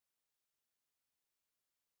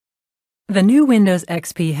The new Windows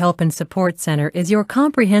XP Help and Support Center is your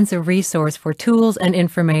comprehensive resource for tools and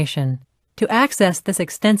information. To access this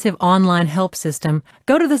extensive online help system,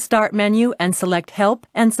 go to the Start menu and select Help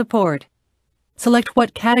and Support. Select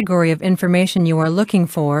what category of information you are looking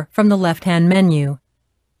for from the left-hand menu.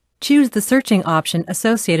 Choose the searching option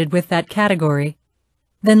associated with that category.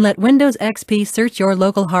 Then let Windows XP search your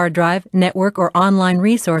local hard drive, network, or online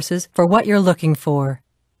resources for what you're looking for.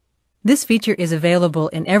 This feature is available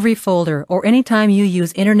in every folder or anytime you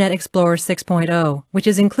use Internet Explorer 6.0, which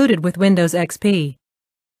is included with Windows XP.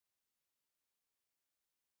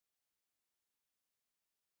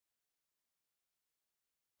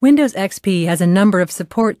 Windows XP has a number of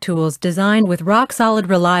support tools designed with rock-solid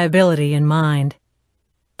reliability in mind.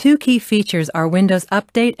 Two key features are Windows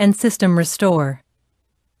Update and System Restore.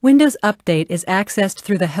 Windows Update is accessed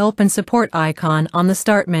through the Help and Support icon on the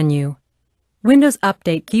Start menu. Windows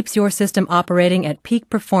Update keeps your system operating at peak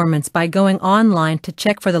performance by going online to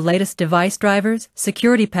check for the latest device drivers,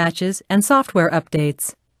 security patches, and software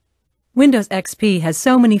updates. Windows XP has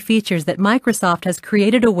so many features that Microsoft has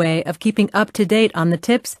created a way of keeping up to date on the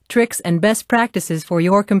tips, tricks, and best practices for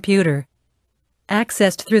your computer.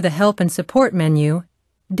 Accessed through the Help and Support menu,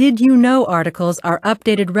 Did You Know articles are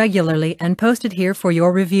updated regularly and posted here for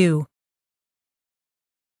your review.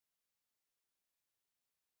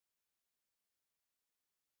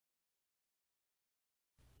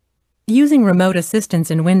 Using remote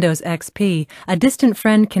assistance in Windows XP, a distant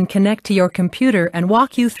friend can connect to your computer and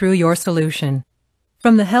walk you through your solution.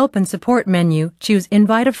 From the Help and Support menu, choose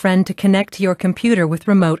Invite a friend to connect to your computer with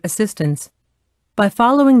remote assistance. By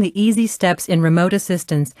following the easy steps in remote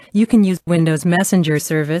assistance, you can use Windows Messenger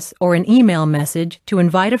service or an email message to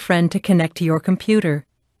invite a friend to connect to your computer.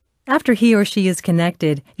 After he or she is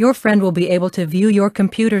connected, your friend will be able to view your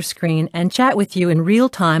computer screen and chat with you in real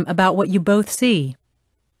time about what you both see.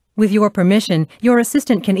 With your permission, your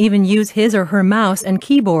assistant can even use his or her mouse and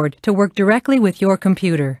keyboard to work directly with your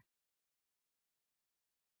computer.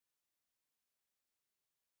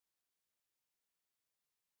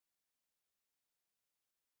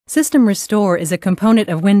 System Restore is a component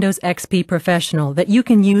of Windows XP Professional that you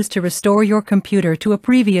can use to restore your computer to a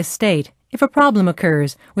previous state if a problem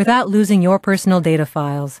occurs without losing your personal data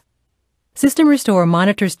files. System Restore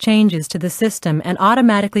monitors changes to the system and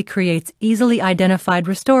automatically creates easily identified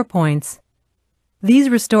restore points. These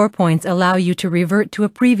restore points allow you to revert to a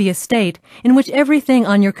previous state in which everything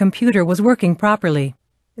on your computer was working properly.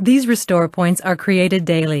 These restore points are created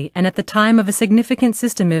daily and at the time of a significant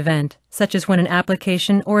system event, such as when an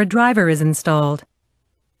application or a driver is installed.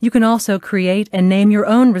 You can also create and name your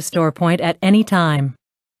own restore point at any time.